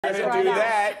To do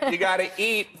that, you got to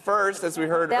eat first, as we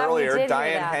heard earlier.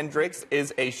 Diane Hendricks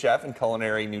is a chef and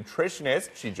culinary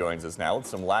nutritionist. She joins us now with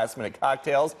some last-minute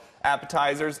cocktails,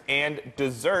 appetizers, and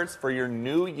desserts for your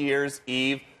New Year's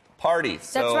Eve party.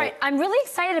 That's right. I'm really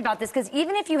excited about this because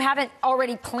even if you haven't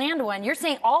already planned one, you're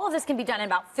saying all of this can be done in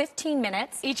about 15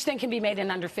 minutes. Each thing can be made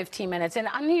in under 15 minutes. And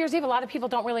on New Year's Eve, a lot of people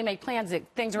don't really make plans.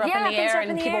 Things are up in the air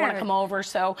and people want to come over.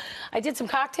 So I did some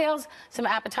cocktails, some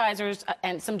appetizers,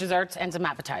 and some desserts, and some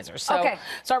appetizers. So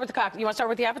start with the cocktail. You want to start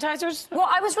with the appetizers? Well,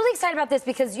 I was really excited about this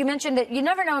because you mentioned that you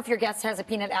never know if your guest has a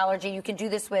peanut allergy. You can do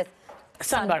this with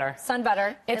sun butter. Sun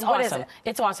butter. It's awesome. What is it?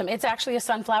 It's awesome. It's actually a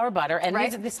sunflower butter. And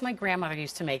this my grandmother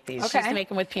used to make these. She used to make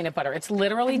them with peanut butter. It's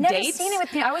literally dates. I've never seen it with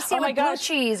peanut. I always see it with blue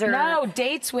cheese. No,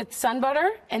 dates with sun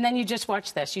butter. And then you just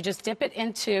watch this. You just dip it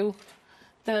into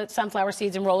the sunflower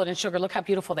seeds and roll it in sugar. Look how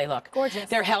beautiful they look. Gorgeous.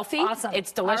 They're healthy. Awesome.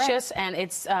 It's delicious. And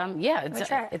it's,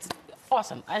 it's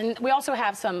awesome. And we also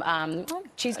have some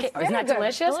cheesecake. Isn't that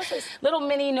delicious? Little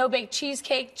mini no-bake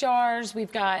cheesecake jars.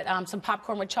 We've got some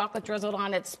popcorn with chocolate drizzled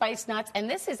on it, spiced nuts. And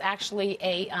this is actually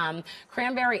a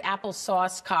cranberry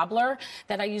applesauce cobbler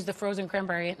that I used the frozen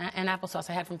cranberry and applesauce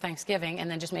I had from Thanksgiving and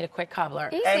then just made a quick cobbler.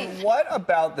 Easy. And what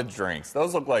about the drinks?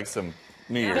 Those look like some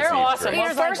New Year's Eve awesome.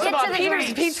 drinks. Well, first of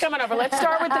all, Pete's coming over. Let's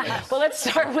start with the let's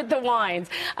start with the wines.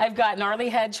 I've got Gnarly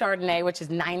Head Chardonnay, which is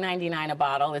 $9.99 a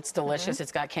bottle. It's delicious.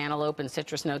 It's got cantaloupe and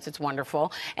citrus notes. It's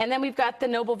wonderful. And then we've got the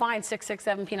Noble Vine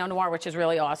 667 Pinot Noir, which is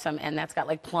really awesome. And that's got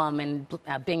like plum and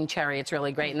Bing cherry. It's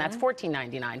really great. And that's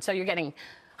 $14.99. So you're getting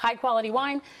high-quality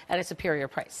wine at a superior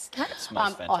price. It smells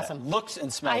fantastic. Awesome. Looks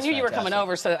and smells I knew you were coming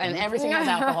over, so and everything has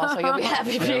alcohol, so you'll be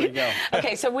happy. There we go.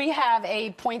 Okay, so we have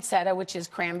a poinsettia, which is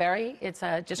cranberry. It's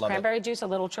just cranberry juice, a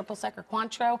little triple sec or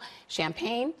Cointreau,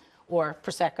 champagne, or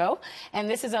Prosecco. And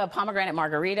this is a pomegranate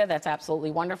margarita. That's absolutely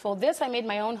wonderful. This, I made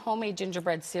my own homemade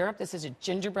gingerbread syrup. This is a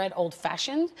gingerbread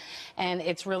old-fashioned, and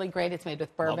it's really great. It's made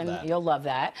with bourbon. You'll love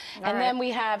that. Then we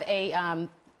have a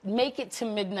Make It to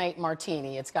Midnight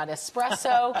Martini. It's got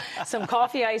espresso, some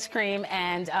coffee ice cream,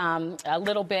 and a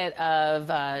little bit of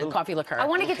coffee liqueur. I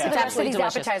want to get to the rest of these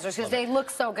appetizers because they look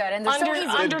so good. And they're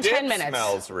under 10 minutes.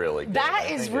 Smells really good.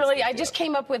 That is really, I just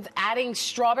came up with adding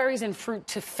strawberries and fruit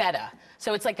to feta.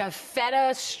 So it's like a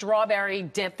feta strawberry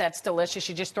dip that's delicious.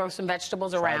 You just throw some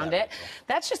vegetables around it.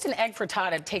 That's just an egg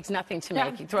frittata. It takes nothing to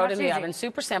make. You throw it in the oven.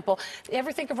 Super simple. You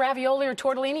ever think of ravioli or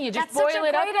tortellini? You just boil it up.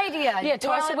 That's such a great idea. Yeah,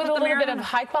 toss it with a little bit of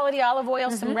high-quality olive oil,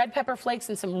 some red pepper flakes,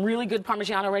 and some really good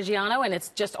Parmigiano Reggiano, and it's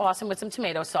just awesome with some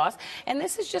tomato sauce. And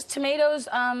this is just tomatoes,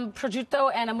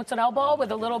 prosciutto, and a mozzarella ball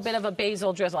with a little bit of a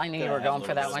basil drizzle. I knew you were going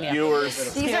for that one.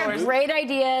 These are great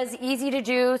ideas, easy to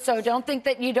do. So don't think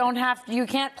that you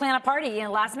can't plan a party in the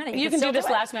last minute. You can do this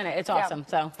last minute. It's awesome.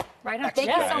 So right on. Thank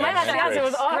you so much. It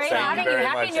was awesome. Great having you.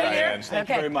 Happy New Year. Thank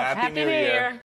you very much. Happy New Year.